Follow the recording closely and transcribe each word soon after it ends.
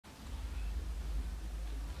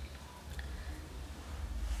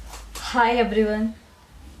Hi everyone.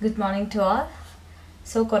 Good morning to all.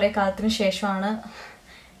 So kore kalathinu sheshamaanu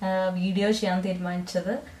video cheyan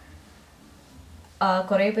theerumaanichadu.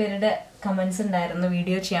 Kore perude comments undayirunnu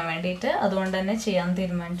video cheyan vendite adukonde thanne cheyan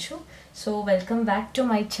theerumaanichu. So welcome back to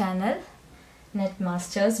my channel Net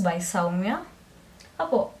Masters by Soumya.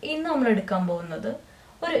 Appo innu nammal edukkan povunnathu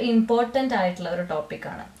oru important aayittulla oru topic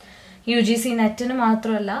aanu. UGC net nu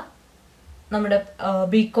maatramalla നമ്മുടെ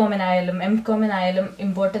ബികോമിനായാലും എംകോമിനായാലും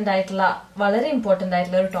വളരെ important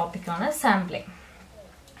ആയിട്ടുള്ള ഒരു ടോപ്പിക്കാണ് sampling.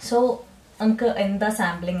 So നമുക്ക് എന്താ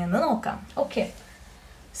sampling എന്ന് നോക്കാം. Okay,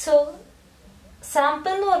 so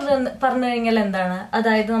sample എന്ന് പറഞ്ഞു കഴിഞ്ഞാൽ എന്താണ്?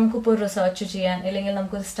 അതായത് നമുക്കിപ്പോൾ റിസർച്ച് ചെയ്യാൻ അല്ലെങ്കിൽ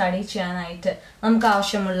നമുക്കൊരു സ്റ്റഡി ചെയ്യാനായിട്ട് നമുക്ക്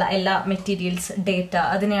ആവശ്യമുള്ള എല്ലാ മെറ്റീരിയൽസ്, ഡേറ്റ,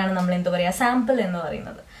 അതിനെയാണ് നമ്മൾ എന്താ പറയുക, സാമ്പിൾ എന്ന്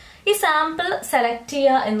പറയുന്നത്. ഈ സാമ്പിൾ സെലക്ട്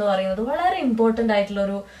ചെയ്യുക എന്ന് പറയുന്നത് വളരെ ഇമ്പോർട്ടൻ്റ്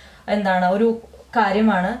ആയിട്ടുള്ളൊരു ഒരു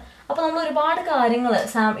കാര്യമാണ്. അപ്പോൾ നമ്മൾ ഒരുപാട് കാര്യങ്ങൾ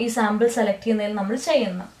ഈ സാമ്പിൾ സെലക്ട് ചെയ്യുന്നതിൽ നമ്മൾ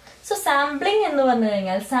ചെയ്യുന്നു. സോ സാമ്പിളിംഗ് എന്ന് പറഞ്ഞു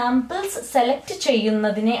കഴിഞ്ഞാൽ സാമ്പിൾസ് സെലക്ട്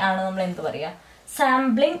ചെയ്യുന്നതിനെ ആണ് നമ്മൾ എന്ത് പറയുക,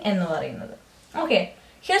 സാമ്പിളിംഗ് എന്ന് പറയുന്നത്. Okay,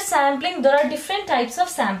 here sampling there are different types of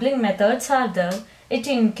sampling methods are there. It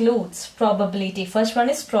includes probability. First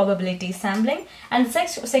one is probability sampling and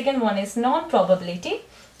second one is non-probability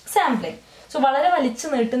sampling. So വളരെ വലിച്ചു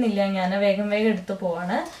നീട്ടുന്നില്ല, ഞാൻ വേഗം എടുത്തു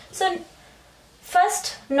പോവാണ്. So first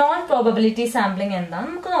non probability sampling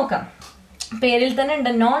എന്താണെന്ന് നമുക്ക് നോക്കാം. പേരിൽ തന്നെ ഉണ്ട്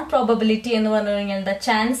നോൺ പ്രോബബിലിറ്റി എന്ന് പറഞ്ഞു കഴിഞ്ഞാൽ എന്താ,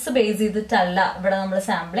 ചാൻസ് ബേസ് ചെയ്തിട്ടല്ല ഇവിടെ നമ്മൾ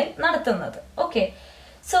സാമ്പിളിംഗ് നടത്തുന്നത്. Okay,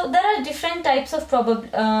 so there are different types of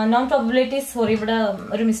non probability. Sorry, ഇവിടെ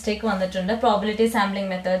ഒരു മിസ്റ്റേക്ക് വന്നിട്ടുണ്ട്. Probability sampling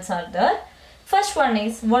methods are there. First one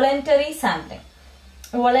is voluntary sampling.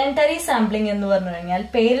 Voluntary sampling എന്ന് പറഞ്ഞു കഴിഞ്ഞാൽ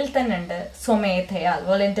പേരിൽ തന്നെ ഉണ്ട് സ്വമേധയാൽ.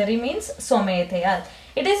 Voluntary means സ്വമേധയാൽ.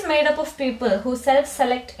 It is made up of people who self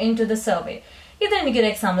select in to the survey. ഇത് എനിക്കൊരു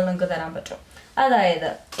എക്സാമ്പിൾ നിങ്ങൾക്ക് തരാൻ പറ്റും. അതായത്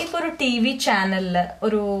ഇപ്പൊ ഒരു TV ചാനലില്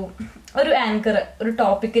ഒരു ആങ്കർ ഒരു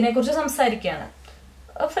ടോപ്പിക്കിനെ കുറിച്ച് സംസാരിക്കുകയാണ്.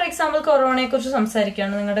 ഫോർ എക്സാമ്പിൾ കൊറോണയെ കുറിച്ച്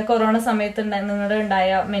സംസാരിക്കുകയാണ്. നിങ്ങളുടെ കൊറോണ സമയത്ത് നിങ്ങളുടെ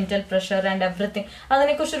ഉണ്ടായ mental pressure and everything,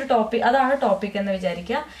 അതിനെക്കുറിച്ചൊരു topic, അതാണ് ടോപ്പിക് എന്ന്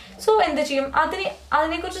വിചാരിക്കുക. സോ എന്ത് ചെയ്യും,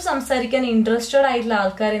 അതിനെക്കുറിച്ച് സംസാരിക്കാൻ ഇൻട്രസ്റ്റഡ് ആയിട്ടുള്ള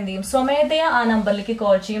ആൾക്കാർ എന്ത് ചെയ്യും, സ്വമേധയാ ആ നമ്പറിലേക്ക്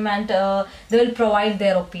കോൾ ചെയ്യും and they will provide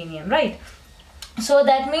there opinion, right? So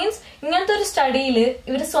that means ഇങ്ങനത്തെ ഒരു സ്റ്റഡിയിൽ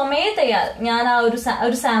ഇവർ സ്വമേധയാൽ ഞാൻ ആ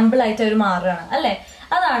ഒരു സാമ്പിൾ ആയിട്ട് അവർ മാറുകയാണ്, അല്ലെ?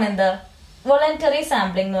 അതാണ് എന്ത് വോളണ്ടറി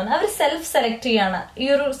സാമ്പിളിംഗ് എന്ന് പറഞ്ഞാൽ. അവർ സെൽഫ് സെലക്ട് ചെയ്യാണ്. ഈ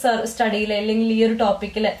ഒരു സ്റ്റഡിയിൽ അല്ലെങ്കിൽ ഈ ഒരു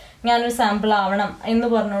ടോപ്പിക്കിൽ ഞാനൊരു സാമ്പിൾ ആവണം എന്ന്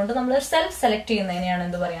പറഞ്ഞുകൊണ്ട് നമ്മൾ സെൽഫ് സെലക്ട് ചെയ്യുന്നതിനെയാണ്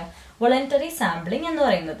എന്ത് പറയാ, വോളണ്ടറി സാമ്പിളിംഗ് എന്ന്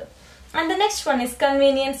പറയുന്നത്. And the next one is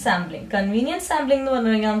convenience sampling. Convenience sampling എന്ന്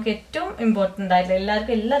പറഞ്ഞു കഴിഞ്ഞാൽ നമുക്ക് ഏറ്റവും ഇമ്പോർട്ടന്റ് ആയിട്ടുള്ള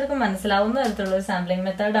എല്ലാവർക്കും മനസ്സിലാവുന്ന തരത്തിലുള്ള ഒരു സാമ്പിളിംഗ്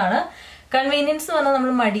മെത്തേഡാണ്. കൺവീനിയൻസ് എന്ന് പറഞ്ഞാൽ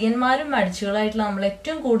നമ്മൾ മടിയന്മാരും മടിച്ചുകളായിട്ടുള്ള നമ്മൾ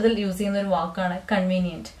ഏറ്റവും കൂടുതൽ യൂസ് ചെയ്യുന്ന ഒരു വാക്കാണ്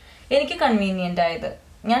കൺവീനിയന്റ്. എനിക്ക് കൺവീനിയന്റ് ആയത്,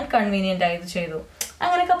 ഞാൻ കൺവീനിയന്റ് ആയത് ചെയ്തു,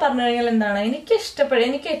 അങ്ങനെയൊക്കെ പറഞ്ഞു കഴിഞ്ഞാൽ എന്താണ്,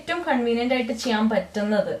 എനിക്ക് ഏറ്റവും കൺവീനിയന്റ് ആയിട്ട് ചെയ്യാൻ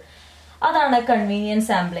പറ്റുന്നത്, അതാണ് കൺവീനിയൻസ്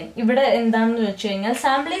സാമ്പിളിംഗ്. ഇവിടെ എന്താണെന്ന് വെച്ച് കഴിഞ്ഞാൽ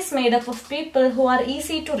sample is made up of people who are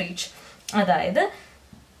easy to reach. അതായത്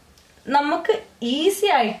നമുക്ക് ഈസി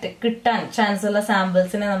ആയിട്ട് കിട്ടാൻ ചാൻസ് ഉള്ള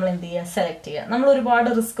സാമ്പിൾസിനെ നമ്മൾ എന്ത് ചെയ്യുക, സെലക്ട് ചെയ്യുക. നമ്മൾ ഒരുപാട്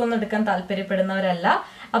റിസ്ക് ഒന്നും എടുക്കാൻ താല്പര്യപ്പെടുന്നവരല്ല.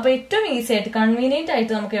 അപ്പൊ ഏറ്റവും ഈസി ആയിട്ട് കൺവീനിയന്റ്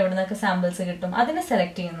ആയിട്ട് നമുക്ക് എവിടെ നിന്നൊക്കെ സാമ്പിൾസ് കിട്ടും, അതിനെ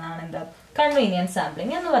സെലക്ട് ചെയ്യുന്നതാണ് എന്താ, കൺവീനിയൻസ്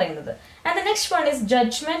സാമ്പിളിംഗ് എന്ന് പറയുന്നത്. And the next one is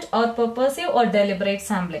judgement or purposive or deliberate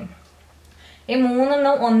sampling. ഈ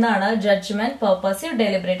മൂന്നെണ്ണം ഒന്നാണ്, ജഡ്ജ്മെന്റ്, പർപ്പസീവ്,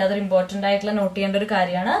 ഡെലിബറേറ്റ്. അതൊരു ഇമ്പോർട്ടന്റ് ആയിട്ടുള്ള നോട്ട് ചെയ്യേണ്ട ഒരു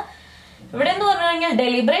കാര്യമാണ്. ഇവിടെ എന്ന് പറഞ്ഞു കഴിഞ്ഞാൽ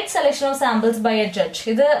deliberate selection of samples by A judge.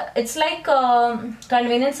 ഇത് ഇറ്റ്സ് ലൈക്ക്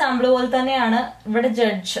കൺവീനിയൻസ് സാമ്പിൾ പോലെ തന്നെയാണ്. ഇവിടെ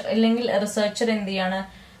ജഡ്ജ് അല്ലെങ്കിൽ റിസർച്ചർ എന്ത് ചെയ്യാണ്,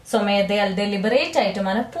 സ്വമേധയാൽ ഡെലിബറേറ്റ് ആയിട്ട്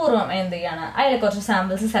മനഃപൂർവ്വം എന്ത് ചെയ്യാണ്, അതിനെ കുറച്ച്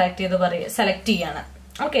സാമ്പിൾസ് സെലക്ട് ചെയ്യാണ്.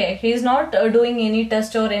 Okay, he is not doing any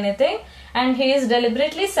test or anything and he is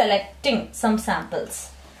deliberately selecting some samples.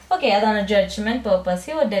 Okay, അതാണ് judgement,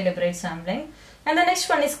 purposive or deliberate sampling. And the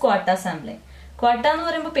next one is quota sampling. Quota എന്ന്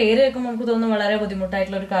പറയുമ്പോൾ പേര് കേൾക്കുമ്പോൾ നമുക്ക് തോന്നുന്നു വളരെ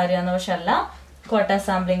ബുദ്ധിമുട്ടായിട്ടുള്ള ഒരു കാര്യമാണ്, പക്ഷെ അല്ല. ക്വാട്ട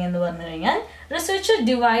സാമ്പിളിംഗ് എന്ന് പറഞ്ഞു കഴിഞ്ഞാൽ researcher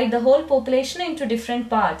divide the whole population in to different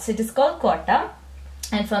parts. It is called quota.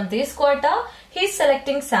 And from this quota, he is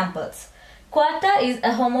selecting samples. Quota is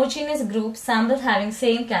a homogeneous group, samples having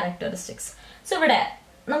same characteristics. So ഇവിടെ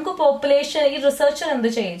നമുക്ക് population, ഈ researcher എന്ത്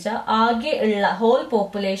ചെയ്യിച്ചാൽ ആകെ ഉള്ള whole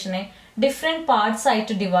പോപ്പുലേഷനെ different parts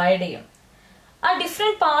ആയിട്ട് divide ചെയ്യും. ആ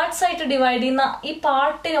different parts ആയിട്ട് ഡിവൈഡ് ചെയ്യുന്ന ഈ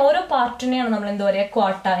ഓരോ പാർട്ടിനെയാണ് നമ്മൾ എന്താ പറയുക,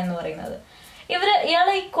 ക്വാട്ട എന്ന് പറയുന്നത്.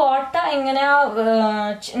 ഇയാളെ ഈ ക്വാട്ട എങ്ങനെയാ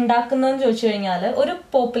ഉണ്ടാക്കുന്നതെന്ന് ചോദിച്ചു കഴിഞ്ഞാൽ ഒരു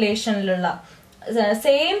പോപ്പുലേഷനിലുള്ള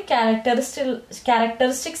സെയിം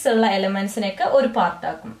ക്യാരക്ടറിസ്റ്റിക്സ് ഉള്ള എലമെന്റ്സിനെയൊക്കെ ഒരു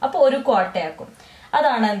പാർട്ടാക്കും, അപ്പൊ ഒരു ക്വാട്ടയാക്കും.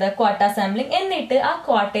 അതാണ് എന്താ ക്വാട്ട സാമ്പിളിംഗ്. എന്നിട്ട് ആ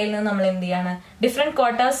ക്വാട്ടയിൽ നിന്ന് നമ്മൾ എന്ത് ചെയ്യാണ്, different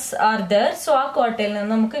quotas are there. So ആ ക്വാട്ടയിൽ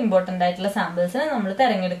നിന്ന് നമുക്ക് ഇമ്പോർട്ടന്റ് ആയിട്ടുള്ള സാമ്പിൾസിനെ നമ്മൾ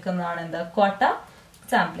തിരഞ്ഞെടുക്കുന്നതാണ് എന്താ quota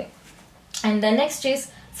sampling. And the next is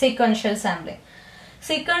sequential sampling.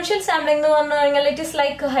 Sequential sampling എന്ന് പറഞ്ഞു കഴിഞ്ഞാൽ it is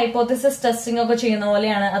like hypothesis testing ഒക്കെ ചെയ്യുന്ന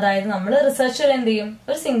പോലെയാണ്. അതായത് നമ്മൾ റിസർച്ചിൽ എന്ത് ചെയ്യും,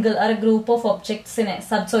 ഒരു സിംഗിൾ ഒരു ഗ്രൂപ്പ് ഓഫ്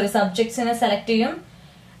സബ്ജക്ട്സിനെ സെലക്ട് ചെയ്യും,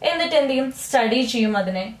 എന്നിട്ട് എന്ത് ചെയ്യും, സ്റ്റഡി ചെയ്യും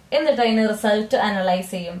അതിനെ, എന്നിട്ട് അതിന് റിസൾട്ട്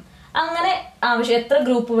അനലൈസ് ചെയ്യും. അങ്ങനെ എത്ര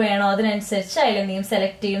ഗ്രൂപ്പ് വേണോ അതിനനുസരിച്ച് അതിൽ എന്ത് ചെയ്യും,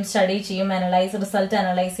 സെലക്ട് ചെയ്യും, സ്റ്റഡി ചെയ്യും, റിസൾട്ട്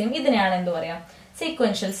അനലൈസ് ചെയ്യും. ഇതിനെയാണ് എന്ത് പറയാ,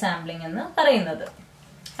 സീക്വൻഷ്യൽ സാമ്പിളിംഗ് എന്ന് പറയുന്നത്.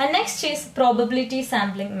 And next is probability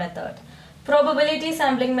sampling method. Probability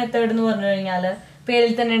sampling method എന്ന് പറഞ്ഞു കഴിഞ്ഞാൽ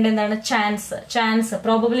പേരിൽ തന്നെ ഉണ്ട് എന്താണ്, ചാൻസ്.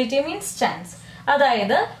 Probability means chance.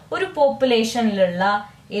 അതായത് ഒരു പോപ്പുലേഷനിലുള്ള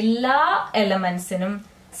എല്ലാ എലമെന്റ്സിനും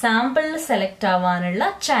സാമ്പിളിൽ സെലക്ട് ആവാനുള്ള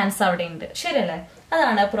ചാൻസ് അവിടെ ഉണ്ട്, ശരിയല്ലേ?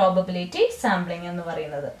 അതാണ് പ്രോബബിലിറ്റി സാമ്പിളിംഗ് എന്ന്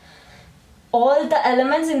പറയുന്നത്. All the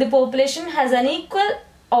elements in the population has an equal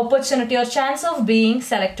opportunity or chance of being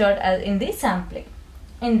selected in the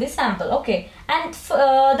sample. Okay, and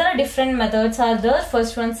there are different methods are there.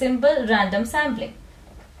 First one, simple random sampling.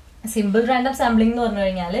 Simple random sampling എന്ന് പറഞ്ഞു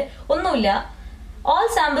കഴിഞ്ഞാൽ ഒന്നുമില്ല, all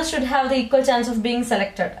samples should have the equal chance of being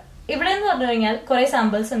selected. ഇവിടെ എന്ന് പറഞ്ഞു കഴിഞ്ഞാൽ കുറെ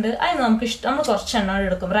samples ഉണ്ട്, അതിന് നമ്മൾ കുറച്ചെണ്ണം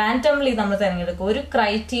എടുക്കും, റാൻഡംലി നമ്മൾ തിരഞ്ഞെടുക്കും. ഒരു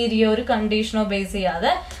ക്രൈറ്റീരിയ ഒരു കണ്ടീഷനോ ബേസ്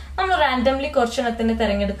ചെയ്യാതെ നമ്മൾ റാൻഡംലി കുറച്ചെണ്ണത്തിന്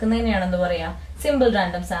തിരഞ്ഞെടുക്കുന്നതിനെയാണ് എന്ത് പറയാ, സിമ്പിൾ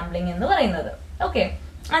റാൻഡം സാമ്പിളിംഗ് എന്ന് പറയുന്നത്. Okay,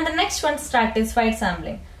 and the next one സ്ട്രാറ്റിസ്ഫൈഡ്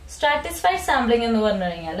sampling. സ്ട്രാറ്റിസ്ഫൈഡ് sampling എന്ന് പറഞ്ഞു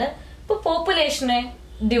കഴിഞ്ഞാൽ ഇപ്പൊ പോപ്പുലേഷനെ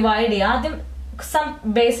ഡിവൈഡ് ചെയ്യുക, ആദ്യം സം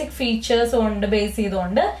ബേസിക് ഫീച്ചേഴ്സ് കൊണ്ട് ബേസ്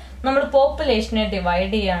ചെയ്തുകൊണ്ട് നമ്മൾ പോപ്പുലേഷനെ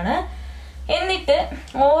ഡിവൈഡ് ചെയ്യാണ്. എന്നിട്ട്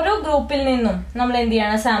ഓരോ ഗ്രൂപ്പിൽ നിന്നും നമ്മൾ എന്ത്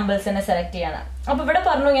ചെയ്യണം, സാമ്പിൾസിനെ സെലക്ട് ചെയ്യണം. അപ്പൊ ഇവിടെ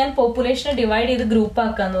പറഞ്ഞു ഞാൻ പോപ്പുലേഷനെ ഡിവൈഡ് ചെയ്ത് ഗ്രൂപ്പ്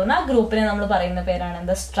ആക്കാന്ന് പറഞ്ഞാൽ ആ ഗ്രൂപ്പിനെ നമ്മൾ പറയുന്ന പേരാണ്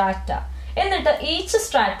എന്താ, സ്ട്രാറ്റ. എന്നിട്ട് ഈച്ച്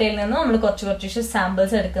സ്ട്രാറ്റയിൽ നിന്നും നമ്മൾ കുറച്ച്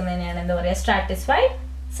സാമ്പിൾസ് എടുക്കുന്നതിനെയാണ് എന്താ പറയാ, സ്ട്രാറ്റിസ്ഫൈഡ്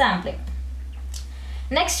sampling.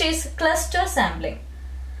 Next is cluster sampling.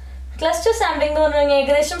 Cluster sampling എന്ന് പറഞ്ഞു കഴിഞ്ഞാൽ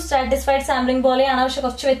ഏകദേശം സ്ട്രാറ്റിസ്ഫൈഡ് സാമ്പിളിംഗ് പോലെയാണ്, പക്ഷെ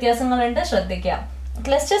കുറച്ച് വ്യത്യാസങ്ങളുണ്ട്, ശ്രദ്ധിക്കുക.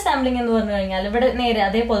 ക്ലസ്റ്റർ സാമ്പിളിംഗ് എന്ന് പറഞ്ഞു കഴിഞ്ഞാൽ ഇവിടെ നേരെ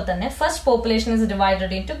അതേപോലെ തന്നെ first population is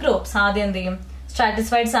divided in to groups. ആദ്യം എന്ത് ചെയ്യും,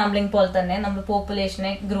 സ്ട്രാറ്റിസ്ഫൈഡ് സാമ്പിളിംഗ് പോലെ തന്നെ നമ്മൾ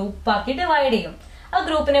പോപ്പുലേഷനെ ഗ്രൂപ്പ് ആക്കി ഡിവൈഡ് ചെയ്യും. ആ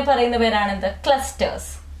ഗ്രൂപ്പിനെ പറയുന്ന പേരാണ് എന്താ, ക്ലസ്റ്റേഴ്സ്.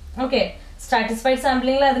 ഓക്കെ, സ്ട്രാറ്റിസ്ഫൈഡ്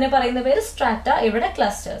സാമ്പിളിംഗിൽ അതിനെ പറയുന്ന പേര് സ്ട്രാറ്റ, ഇവിടെ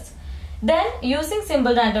clusters. Then using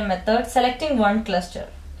simple random method selecting one cluster,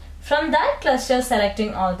 from that cluster selecting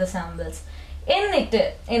all the samples. എന്നിട്ട്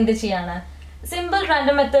എന്ത് ചെയ്യാണ്, സിമ്പിൾ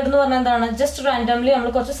റാൻഡം മെത്തേഡ് എന്ന് പറഞ്ഞാൽ എന്താണ്, ജസ്റ്റ് റാൻഡംലി നമ്മൾ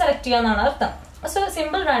കുറച്ച് സെലക്ട് ചെയ്യാന്നാണ് അർത്ഥം. So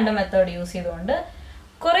simple random method use ചെയ്തുകൊണ്ട്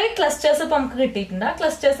കുറെ ക്ലസ്റ്റേഴ്സ് ഇപ്പൊ നമുക്ക് കിട്ടിയിട്ടുണ്ട്. ആ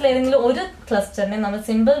ക്ലസ്റ്റേഴ്സിൽ ഏതെങ്കിലും ഒരു ക്ലസ്റ്ററിനെ നമ്മൾ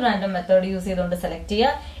സിമ്പിൾ റാൻഡം മെത്തേഡ് യൂസ് ചെയ്തുകൊണ്ട് സെലക്ട്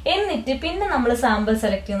ചെയ്യുക. എന്നിട്ട് പിന്നെ നമ്മൾ സാമ്പിൾ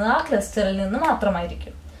സെലക്ട് ചെയ്യുന്നത് ആ ക്ലസ്റ്ററിൽ നിന്ന്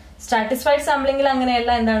മാത്രമായിരിക്കും. സ്ട്രാറ്റിസ്ഫൈഡ് സാമ്പിളിംഗിൽ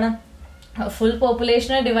അങ്ങനെയല്ല, എന്താണ്, ഫുൾ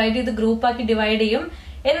പോപ്പുലേഷനെ ഡിവൈഡ് ചെയ്ത് ഗ്രൂപ്പ് ആക്കി ഡിവൈഡ് ചെയ്യും.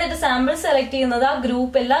 എന്നിട്ട് സാമ്പിൾ സെലക്ട് ചെയ്യുന്നത് ആ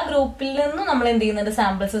എല്ലാ ഗ്രൂപ്പിൽ നിന്നും നമ്മൾ എന്ത് ചെയ്യുന്നുണ്ട്,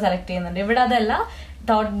 സാമ്പിൾസ് സെലക്ട് ചെയ്യുന്നുണ്ട്. ഇവിടെ അതല്ല,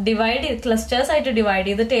 ക്ലസ്റ്റേഴ്സ് ആയിട്ട് ഡിവൈഡ്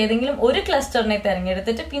ചെയ്തിട്ട് ഏതെങ്കിലും ഒരു ക്ലസ്റ്ററിനെ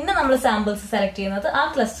തെരഞ്ഞെടുത്തിട്ട് പിന്നെ നമ്മൾ സാമ്പിൾസ് സെലക്ട് ചെയ്യുന്നത് ആ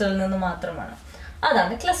ക്ലസ്റ്ററിൽ നിന്ന് മാത്രമാണ്.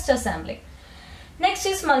 അതാണ് cluster sampling. Next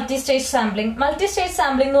is multi stage sampling. Multi stage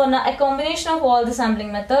sampling എന്ന് പറഞ്ഞാൽ A combination of all the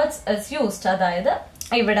sampling methods is used. അതായത്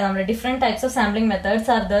ഇവിടെ നമ്മുടെ different types of sampling methods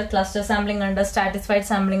are there. Cluster sampling ഉണ്ട്, സ്ട്രാറ്റിസ്ഫൈഡ്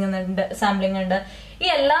സാമ്പിളിംഗ് ഉണ്ട്. ഈ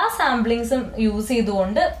എല്ലാ സാമ്പിളിംഗ്സും യൂസ്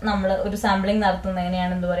ചെയ്തുകൊണ്ട് നമ്മൾ ഒരു സാമ്പിളിംഗ്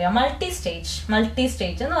നടത്തുന്നതിനെയാണ് എന്ത് പറയാ, മൾട്ടി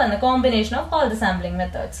സ്റ്റേജ് എന്ന് പറയുന്നത്, combination of all the sampling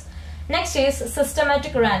methods. Next is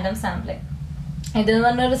systematic random sampling. ഇതെന്ന്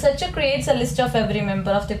പറഞ്ഞാൽ researcher creates A list of every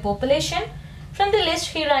member of the population. From the list,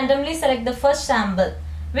 he randomly select the first sample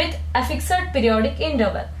with a fixed periodic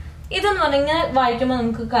interval. ഇതെന്ന് പറഞ്ഞാൽ വായിക്കുമ്പോൾ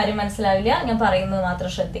നമുക്ക് കാര്യം മനസ്സിലാവില്ല, ഞാൻ പറയുന്നത് മാത്രം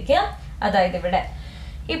ശ്രദ്ധിക്കുക. അതായത് ഇവിടെ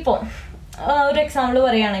ഇപ്പൊ ഒരു എക്സാമ്പിൾ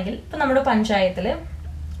പറയുകയാണെങ്കിൽ, ഇപ്പൊ നമ്മുടെ പഞ്ചായത്തില്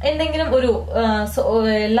എന്തെങ്കിലും ഒരു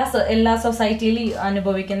എല്ലാ സൊസൈറ്റിയിൽ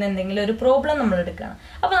അനുഭവിക്കുന്ന എന്തെങ്കിലും ഒരു പ്രോബ്ലം നമ്മൾ എടുക്കുകയാണ്.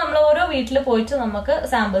 അപ്പൊ നമ്മൾ ഓരോ വീട്ടിൽ പോയിട്ട് നമുക്ക്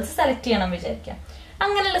സാമ്പിൾസ് സെലക്ട് ചെയ്യണം വിചാരിക്കാം.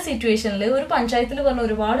 അങ്ങനെയുള്ള സിറ്റുവേഷനിൽ ഒരു പഞ്ചായത്തിൽ പറഞ്ഞ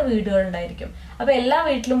ഒരുപാട് വീടുകൾ ഉണ്ടായിരിക്കും. അപ്പൊ എല്ലാ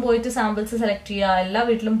വീട്ടിലും പോയിട്ട് സാമ്പിൾസ് സെലക്ട് ചെയ്യുക, എല്ലാ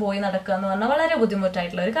വീട്ടിലും പോയി നടക്കുക എന്ന് പറഞ്ഞാൽ വളരെ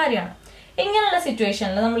ബുദ്ധിമുട്ടായിട്ടുള്ള ഒരു കാര്യമാണ്. ഇങ്ങനെയുള്ള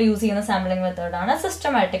സിറ്റുവേഷനിൽ നമ്മൾ യൂസ് ചെയ്യുന്ന സാമ്പിളിംഗ് മെത്തേഡാണ്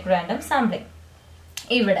സിസ്റ്റമാറ്റിക് റാൻഡം സാമ്പിളിംഗ്.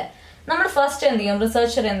 ഇവിടെ നമ്മൾ ഫസ്റ്റ് എന്ത് ചെയ്യും,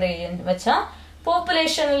 റിസർച്ചർ എന്ത് ചെയ്യും വെച്ചാൽ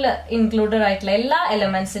പോപ്പുലേഷനിൽ ഇൻക്ലൂഡഡ് ആയിട്ടുള്ള എല്ലാ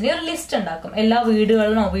എലമെന്റ്സിന്റെയും ഒരു ലിസ്റ്റ് ഉണ്ടാക്കും. എല്ലാ വീടുകൾ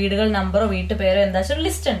നമ്പറോ വീട്ടുപേരോ എന്താ വെച്ചാൽ ഒരു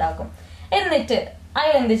ലിസ്റ്റ് ഉണ്ടാക്കും. എന്നിട്ട്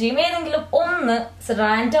അതിൽ എന്ത് ചെയ്യും, ഏതെങ്കിലും ഒന്ന്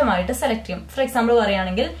റാൻഡം ആയിട്ട് സെലക്ട് ചെയ്യും. ഫോർ എക്സാമ്പിൾ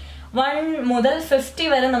പറയുകയാണെങ്കിൽ 1 മുതൽ 50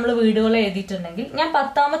 വരെ നമ്മൾ വീടുകൾ എഴുതിയിട്ടുണ്ടെങ്കിൽ ഞാൻ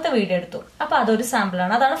 10ാമത്തെ വീട് എടുത്തു. അപ്പൊ അതൊരു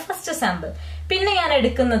സാമ്പിളാണ്, അതാണ് ഫസ്റ്റ് സാമ്പിൾ. പിന്നെ ഞാൻ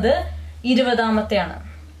എടുക്കുന്നത് 20ാമത്തെയാണ്,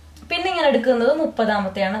 പിന്നെ ഞാൻ എടുക്കുന്നത്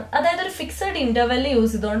 30ാമത്തെയാണ്. അതായത് ഒരു ഫിക്സഡ് ഇന്റർവെൽ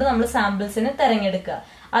യൂസ് ചെയ്തുകൊണ്ട് നമ്മൾ സാമ്പിൾസിനെ തെരഞ്ഞെടുക്കുക.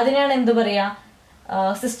 അതിനാണ് എന്ത് പറയാ,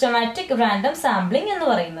 സിസ്റ്റമാറ്റിക് റാൻഡം സാമ്പിളിംഗ് എന്ന്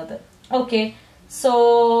പറയുന്നത്. ഓക്കെ, സോ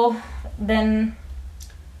ദെൻ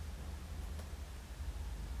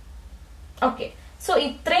സോ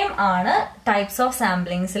ഇത്രയും ആണ് ടൈപ്സ് ഓഫ്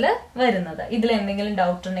സാമ്പിളിങ്സിൽ വരുന്നത്. ഇതിൽ എന്തെങ്കിലും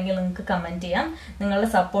ഡൗട്ട് ഉണ്ടെങ്കിൽ നിങ്ങൾക്ക് കമന്റ് ചെയ്യാം. നിങ്ങളുടെ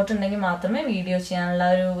സപ്പോർട്ട് ഉണ്ടെങ്കിൽ മാത്രമേ വീഡിയോ ചെയ്യാനുള്ള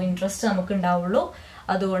ഒരു ഇൻട്രസ്റ്റ് നമുക്ക് ഉണ്ടാവുള്ളൂ.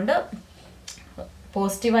 അതുകൊണ്ട്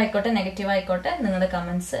പോസിറ്റീവ് ആയിക്കോട്ടെ നെഗറ്റീവ് ആയിക്കോട്ടെ നിങ്ങളുടെ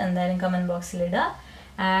കമന്റ്സ് എന്തായാലും കമന്റ് ബോക്സിൽ ഇടുക.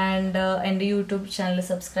 ആൻഡ് എൻ്റെ യൂട്യൂബ് ചാനൽ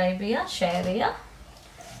സബ്സ്ക്രൈബ് ചെയ്യുക, ഷെയർ ചെയ്യുക.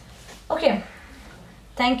 Okay,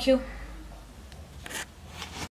 thank you.